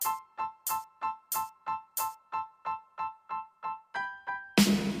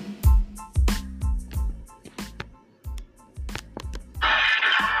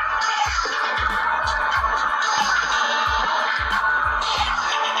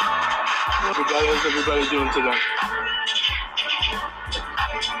How's everybody doing today?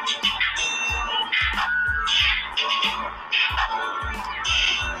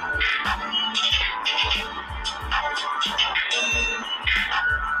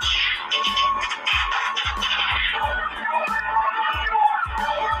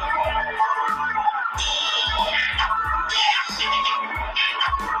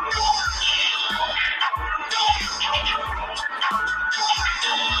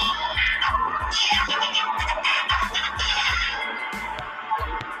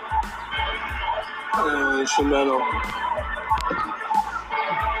 Instrumental.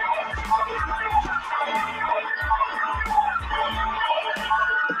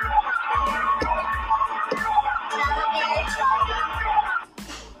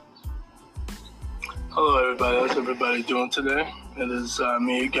 Hello everybody, how's everybody doing today? It is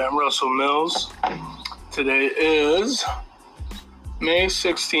me again, Russell Mills. Today is May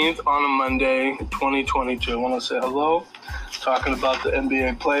 16th on a Monday, 2022. I want to say hello, talking about the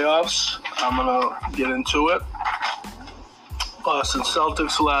NBA playoffs. I'm going to get into it. Boston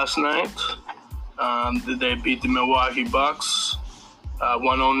Celtics last night, they beat the Milwaukee Bucks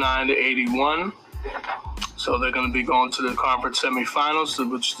 109-81. So they're going to be going to the conference semifinals,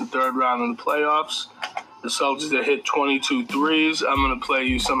 which is the third round of the playoffs. The Celtics, they hit 22 threes. I'm going to play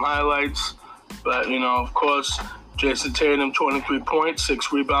you some highlights. But, of course, Jason Tatum, 23 points,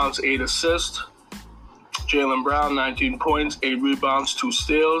 6 rebounds, 8 assists. Jaylen Brown, 19 points, 8 rebounds, 2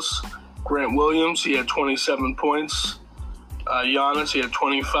 steals. Grant Williams, he had 27 points. Giannis, he had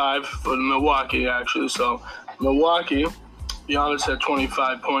 25 for Milwaukee, actually. So, Milwaukee, Giannis had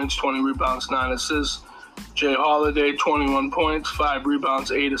 25 points, 20 rebounds, 9 assists. Jay Holiday, 21 points, 5 rebounds,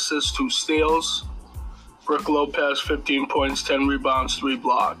 8 assists, 2 steals. Brook Lopez, 15 points, 10 rebounds, 3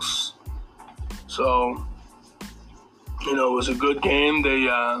 blocks. So, it was a good game. They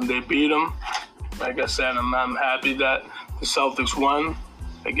beat them. Like I said, I'm happy that the Celtics won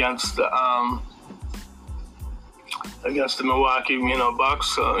against the Milwaukee, Bucks.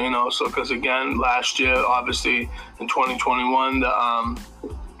 So because again, last year, obviously in 2021, the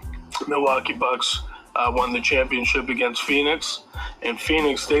Milwaukee Bucks won the championship against Phoenix, and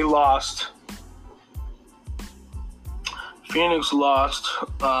Phoenix lost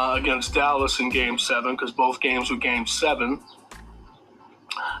against Dallas in Game 7 because both games were Game 7.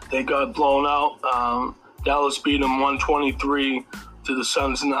 They got blown out. Dallas beat them 123 to the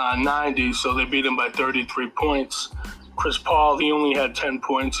Suns 90, so they beat them by 33 points. Chris Paul, he only had 10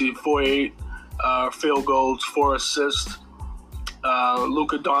 points. He had 48 field goals, 4 assists.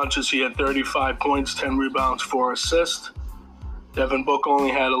 Luka Doncic, he had 35 points, 10 rebounds, 4 assists. Devin Booker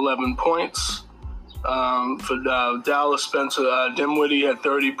only had 11 points. For Dallas, Spencer Dinwiddie had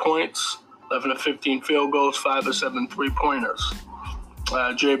 30 points, 11 of 15 field goals, 5 of 7 three-pointers.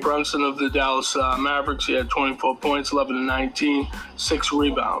 Jay Brunson of the Dallas Mavericks, he had 24 points, 11 of 19, 6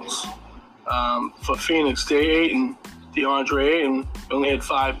 rebounds. For Phoenix, DeAndre Ayton only had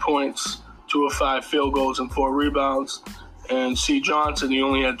 5 points, 2 of 5 field goals, and 4 rebounds. And C. Johnson, he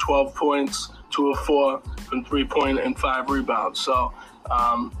only had 12 points, 2 of 4 from 3-point and 5 rebounds. So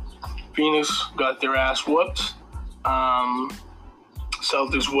Phoenix got their ass whooped.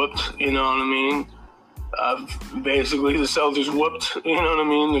 Celtics whooped, you know what I mean? Basically, the Celtics whooped, you know what I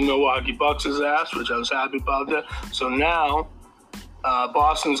mean, the Milwaukee Bucks' ass, which I was happy about that. So now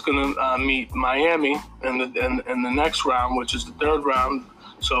Boston's going to meet Miami in the next round, which is the third round.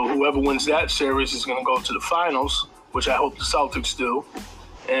 So whoever wins that series is going to go to the finals, which I hope the Celtics do.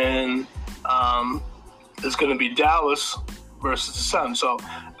 And it's going to be Dallas versus the Suns. So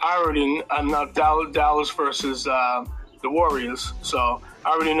I'm not Dallas versus the Warriors. So I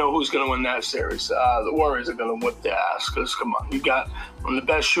already know who's going to win that series. The Warriors are going to whip their ass because, come on, you got one of the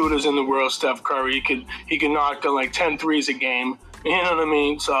best shooters in the world, Steph Curry. He can knock down like 10 threes a game. You know what I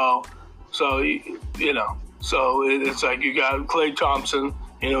mean? So it's like you got Klay Thompson.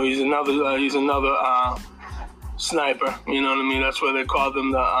 He's another sniper. You know what I mean? That's why they call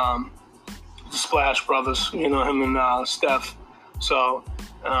them the Splash Brothers. Him and Steph. So.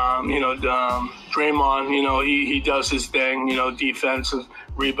 Draymond, he does his thing, defensive,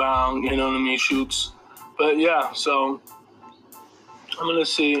 rebound, you know what I mean, shoots. But, yeah, so I'm going to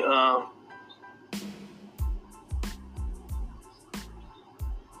see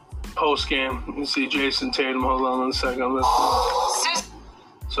post-game. You can see Jason Tatum. Hold on one second.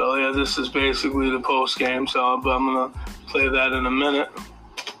 So, yeah, this is basically the post-game, but I'm going to play that in a minute.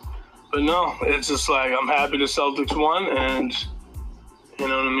 But, no, it's just like I'm happy the Celtics won, and you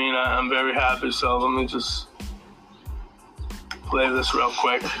know what I mean? I'm very happy, so let me just play this real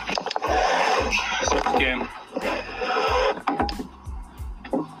quick. Game.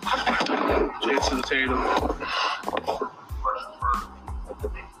 Tatum.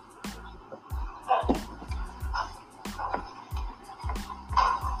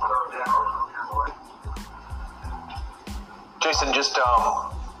 Jason, just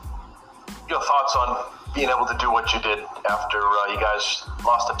your thoughts on being able to do what you did after you guys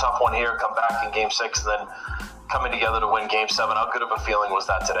lost a tough one here, come back in Game 6, and then coming together to win Game 7. How good of a feeling was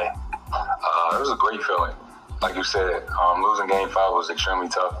that today? It was a great feeling. Like you said, losing Game 5 was extremely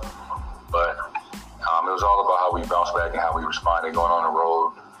tough, but it was all about how we bounced back and how we responded going on the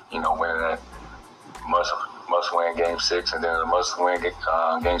road, winning that must-win Game 6 and then a must-win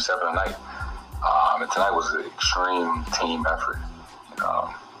Game 7 tonight. And tonight was an extreme team effort.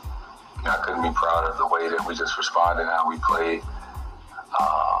 I couldn't be proud of the way that we just responded and how we played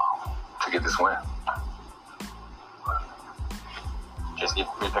to get this win. Jason, you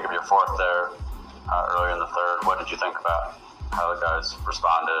pick up your fourth there earlier in the third. What did you think about how the guys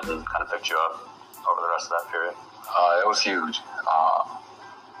responded and kind of picked you up over the rest of that period? It was huge.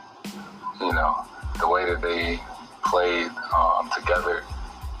 The way that they played together,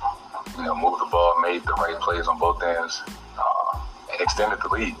 moved the ball, made the right plays on both ends, and extended the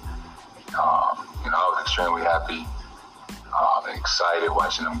lead. I was extremely happy and excited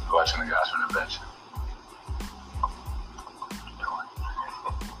watching the guys from the bench.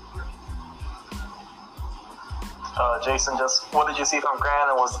 Jason, just what did you see from Grant,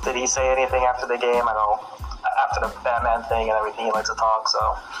 and did he say anything after the game? I know after the Batman thing and everything, he likes to talk.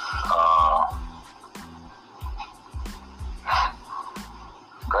 So,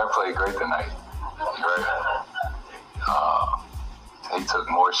 Grant played great tonight. He took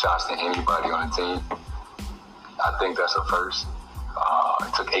more shots than anybody on the team. I think that's a first.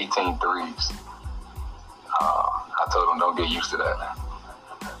 He took 18 threes. I told him don't get used to that.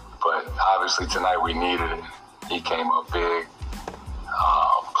 But obviously tonight we needed it. He came up big,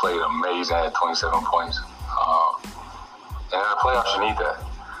 played amazing, had 27 points. And in the playoffs, you need that.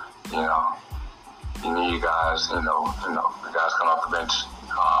 You need guys, the guys coming off the bench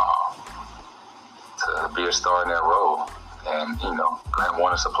to be a star in that role. And, Grant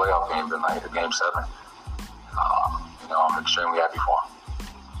won us a playoff game tonight, Game 7. I'm extremely happy for him.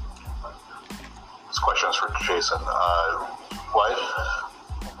 This question is for Jason.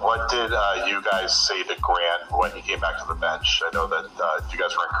 What did you guys say to Grant when he came back to the bench? I know that you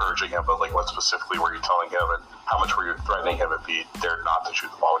guys were encouraging him, but what specifically were you telling him, and how much were you threatening him if he dared not to shoot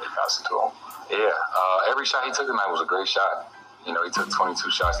the ball when you passed it to him? Yeah, every shot he took tonight was a great shot. He took 22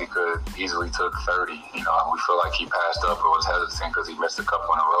 shots. He could easily took 30. We feel like he passed up or was hesitant because he missed a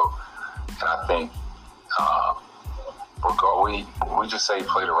couple in a row. And I think we just say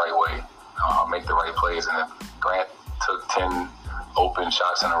play the right way, make the right plays. And if Grant took 10 open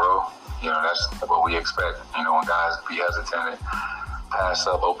shots in a row, that's what we expect. When guys be hesitant and pass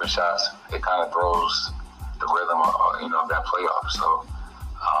up open shots, it kind of throws the rhythm of that playoff. So,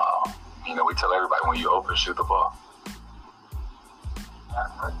 we tell everybody when you open, shoot the ball.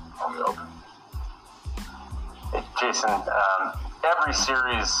 Hey, Jason, every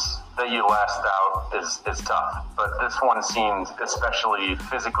series that you last out is tough, but this one seemed especially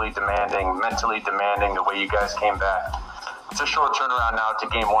physically demanding, mentally demanding, the way you guys came back. It's a short turnaround now to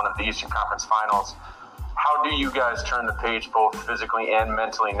Game 1 of the Eastern Conference Finals. How do you guys turn the page both physically and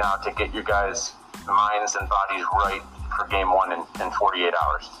mentally now to get your guys' minds and bodies right for Game 1 in 48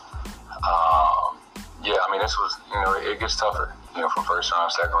 hours? This was, it gets tougher, from first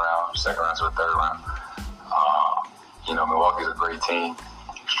round, second round to the third round. Milwaukee's a great team,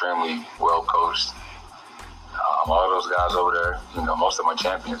 extremely well coached. All those guys over there, most of them are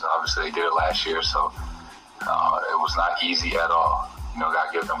champions. Obviously, they did it last year, so it was not easy at all.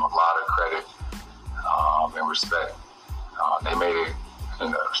 Got to give them a lot of credit and respect. They made it,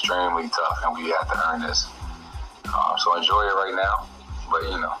 extremely tough, and we had to earn this. So enjoy it right now, but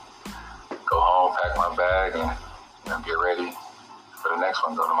go home, pack my bag, and get ready for the next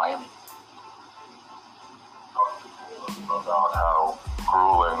one. Go to Miami. About how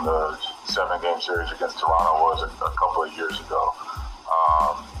grueling the 7-game series against Toronto was a couple of years ago.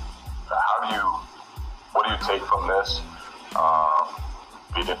 What do you take from this?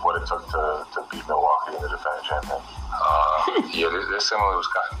 What it took to beat Milwaukee in the defending champion?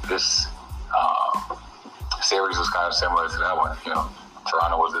 This series was kind of similar to that one.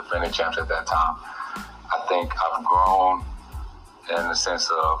 Toronto was the defending champs at that time. I think I've grown in the sense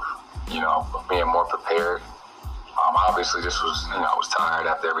of, being more prepared. Obviously, this was, I was tired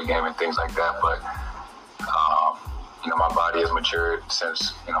after every game and things like that, but, my body has matured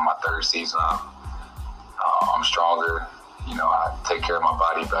since, my third season. I'm stronger. I take care of my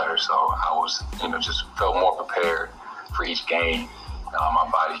body better, so I was, just felt more prepared for each game. My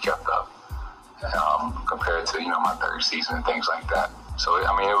body kept up. compared to, my third season and things like that. So, it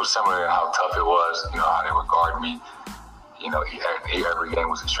was similar to how tough it was, how they regard me. Every game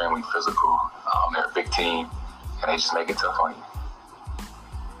was extremely physical. They're a big team, and they just make it tough on you.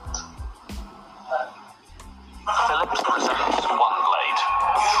 Philips presents One Blade.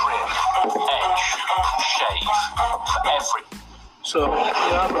 Trim, edge, shave, for every... So,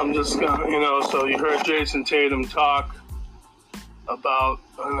 I'm just gonna, so you heard Jason Tatum talk about,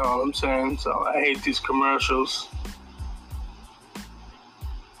 you know what I'm saying? So I hate these commercials.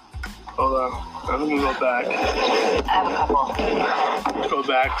 Hold on, let me go back. I have a couple. Go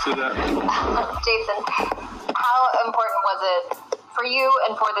back to that. Jason, how important was it for you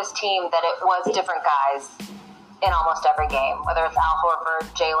and for this team that it was different guys in almost every game? Whether it's Al Horford,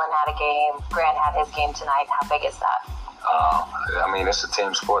 Jalen had a game, Grant had his game tonight. How big is that? It's a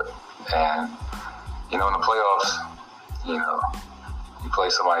team sport. And, in the playoffs, you play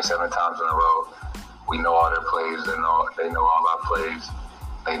somebody 7 times in a row. We know all their plays. They know all our plays.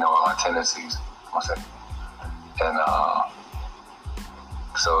 They know all our tendencies. One second. And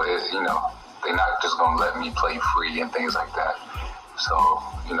so, they're not just going to let me play free and things like that. So,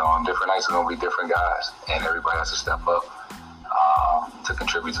 on different nights, it's going to be different guys. And everybody has to step up to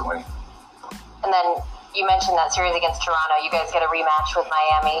contribute to winning. And then you mentioned that series against Toronto. You guys get a rematch with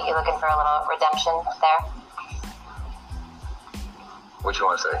Miami. You looking for a little redemption there? What you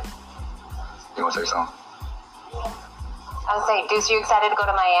want to say? You want to say something? I would say, Deuce, are you excited to go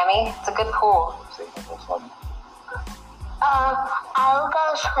to Miami? It's a good pool. I'll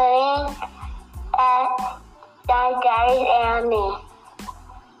go swimming at Daddy and me.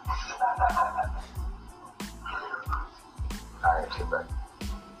 All right, sit back.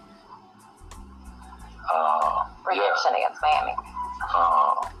 Redemption against Miami.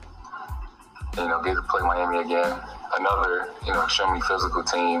 Get to play Miami again. Another, extremely physical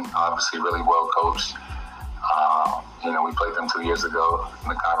team, obviously really well coached. We played them 2 years ago in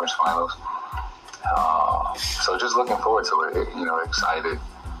the conference finals. So just looking forward to it, excited,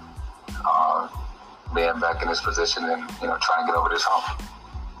 being back in this position and, trying to get over this hump.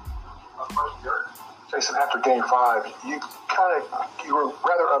 Jason, after Game 5, you were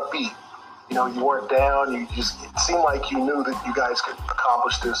rather upbeat. You weren't down. It seemed like you knew that you guys could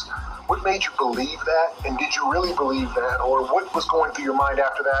accomplish this. What made you believe that? And did you really believe that? Or what was going through your mind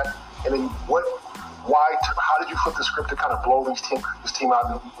after that? And then how did you flip the script to kind of blow this team out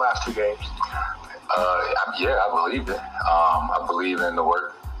in the last 2 games? I believed it. I believe in the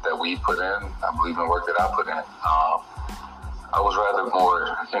work that we put in. I believe in the work that I put in. I was rather more,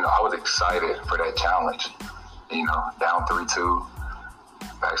 I was excited for that challenge. Down 3-2,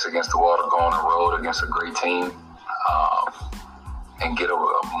 backs against the wall to go on the road against a great team and get a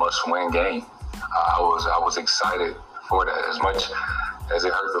must-win game. I was excited for that. As much as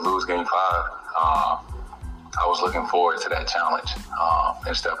it hurt to lose Game 5, I was looking forward to that challenge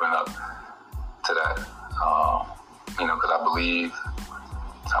and stepping up to that. Because I believe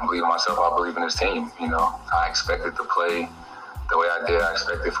in myself. I believe in this team. I expected to play the way I did. I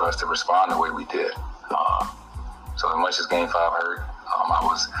expected for us to respond the way we did. So as much as Game 5 hurt, I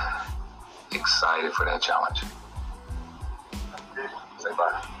was excited for that challenge. Say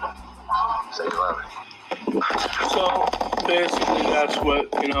bye. Say you love it. So basically that's what,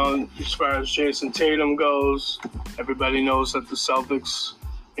 as far as Jason Tatum goes, everybody knows that the Celtics,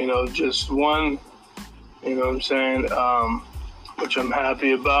 just won, which I'm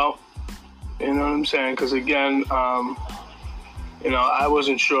happy about, because again, I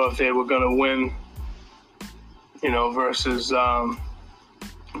wasn't sure if they were going to win, versus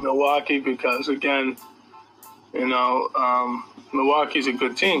Milwaukee, because again, Milwaukee's a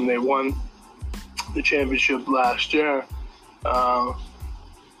good team. They won the championship last year.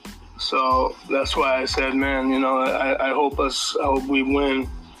 So that's why I said, man, I hope we win.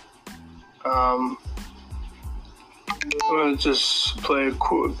 I'm going to just play a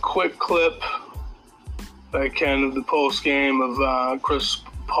quick clip, if I can, of the post game of Chris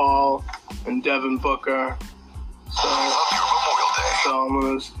Paul and Devin Booker. So I'm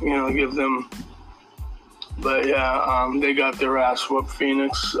going to, give them. But yeah, they got their ass whooped,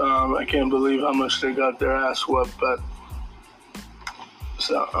 Phoenix. I can't believe how much they got their ass whooped, but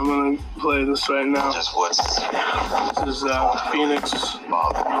so I'm gonna play this right now. This is Phoenix.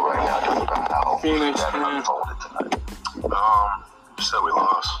 Phoenix, man. Just that we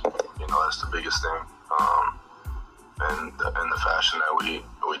lost. That's the biggest thing. And the fashion that we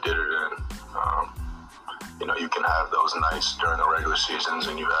did it in. You can have those nights during the regular seasons,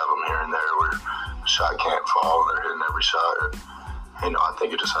 and you have them here and there where the shot can't fall, and they're hitting every shot. And, I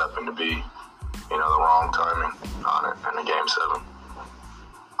think it just happened to be, the wrong timing on it in the Game 7.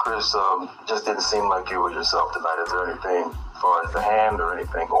 Chris, just didn't seem like you were yourself tonight. Is there anything as far as the hand or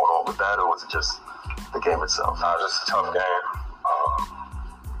anything going on with that, or was it just the game itself? No, just a tough game.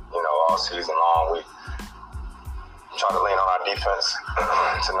 All season long, we try to lean on our defense.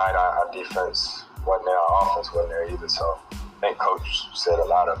 Tonight, our defense wasn't there, our offense wasn't there either. So I think Coach said a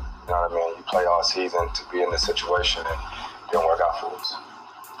lot of, you play all season to be in this situation, and it didn't work out for us.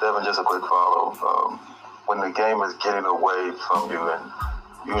 Devin, just a quick follow. When the game is getting away from you, and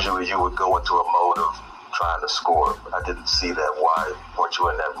usually you would go into a mode of trying to score, but I didn't see that. Why weren't you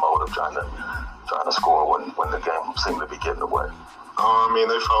in that mode of trying to score when the game seemed to be getting away?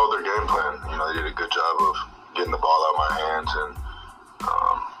 They followed their game plan. They did a good job of getting the ball out of my hands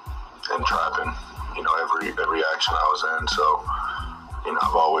and trapping, every action I was in. So,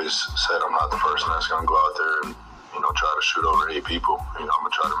 I've always said I'm not the person that's going to go out there and, try to shoot over 8 people. I'm going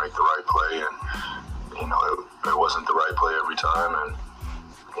to try to make the right play, and, it wasn't the right play every time, and,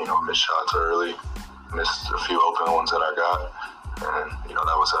 missed shots early, missed a few open ones that I got, and,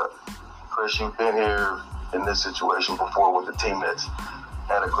 that was that. Chris, you've been here in this situation before with a team that's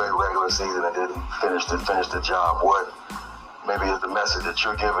had a great regular season and didn't finish the job. What maybe is the message that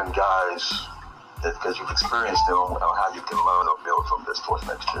you're giving guys, because you've experienced it, on how you can learn or build from this towards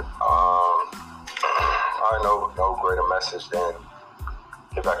next year? I know no greater message than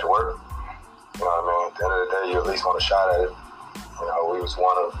get back to work. At the end of the day, you at least want a shot at it. We was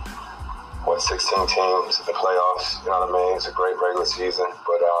one of 16 teams in the playoffs. It's a great regular season,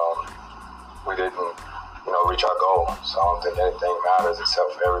 but we didn't reach our goal. So I don't think anything matters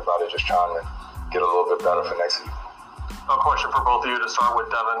except for everybody just trying to get a little bit better for next season. A question for both of you to start with,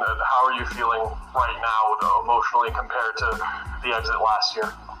 Devin. How are you feeling right now emotionally compared to the exit last year?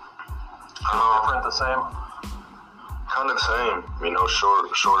 Different, the same? Kind of the same,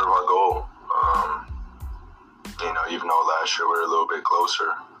 short of our goal. Even though last year we were a little bit closer,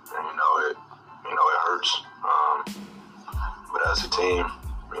 and it hurts. But as a team,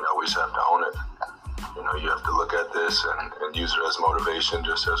 we just have to own it. You have to look at this and use it as motivation,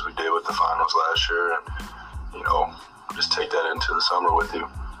 just as we did with the finals last year, and just take that into the summer with you.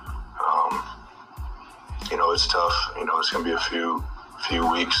 It's tough. It's gonna be a few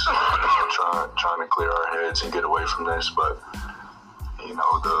weeks trying to clear our heads and get away from this, but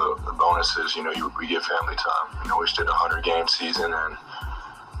the bonus is we get family time. We just did a 100-game season, and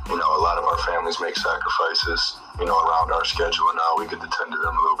a lot of our families make sacrifices around our schedule, and now we get to tend to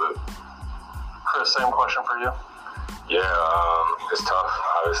them a little bit. Chris, same question for you. Yeah, it's tough.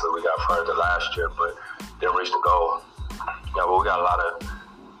 Obviously, we got further last year, but didn't reach the goal. But we got a lot of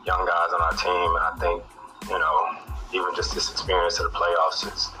young guys on our team, and I think, even just this experience of the playoffs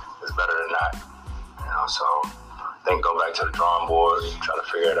is better than that. So I think go back to the drawing board, try to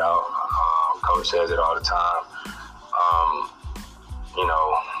figure it out. Coach says it all the time.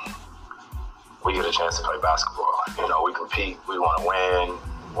 We get a chance to play basketball. We compete, we want to win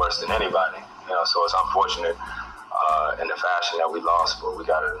worse than anybody. So it's unfortunate in the fashion that we lost, but we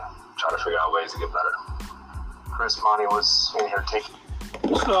got to try to figure out ways to get better. Chris, Monty was in here taking.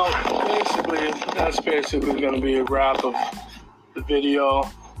 So that's basically going to be a wrap of the video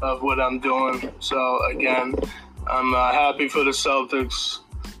of what I'm doing. So again, I'm happy for the Celtics.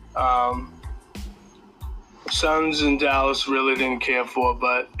 Suns and Dallas really didn't care for,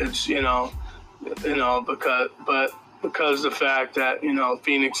 but it's because the fact that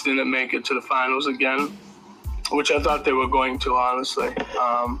Phoenix didn't make it to the finals again, which I thought they were going to, honestly,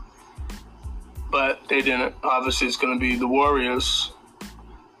 but they didn't. Obviously, it's going to be the Warriors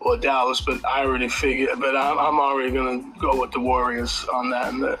or Dallas, but I already figured. But I'm already going to go with the Warriors on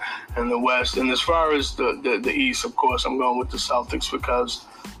that in the West. And as far as the East, of course, I'm going with the Celtics because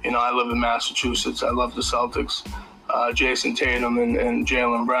I live in Massachusetts. I love the Celtics. Jason Tatum and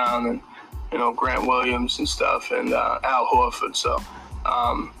Jaylen Brown and Grant Williams and stuff, and Al Horford. So,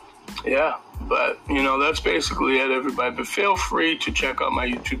 yeah, but, that's basically it, everybody. But feel free to check out my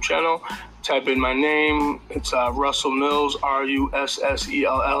YouTube channel. Type in my name. It's Russell Mills, RUSSELLMILLS,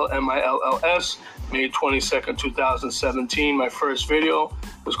 May 22nd, 2017. My first video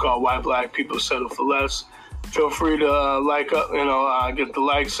was called Why Black People Settle for Less. Feel free to like up, get the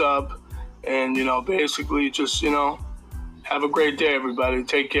likes up, and, basically just, have a great day, everybody.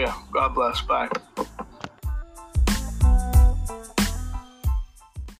 Take care. God bless. Bye.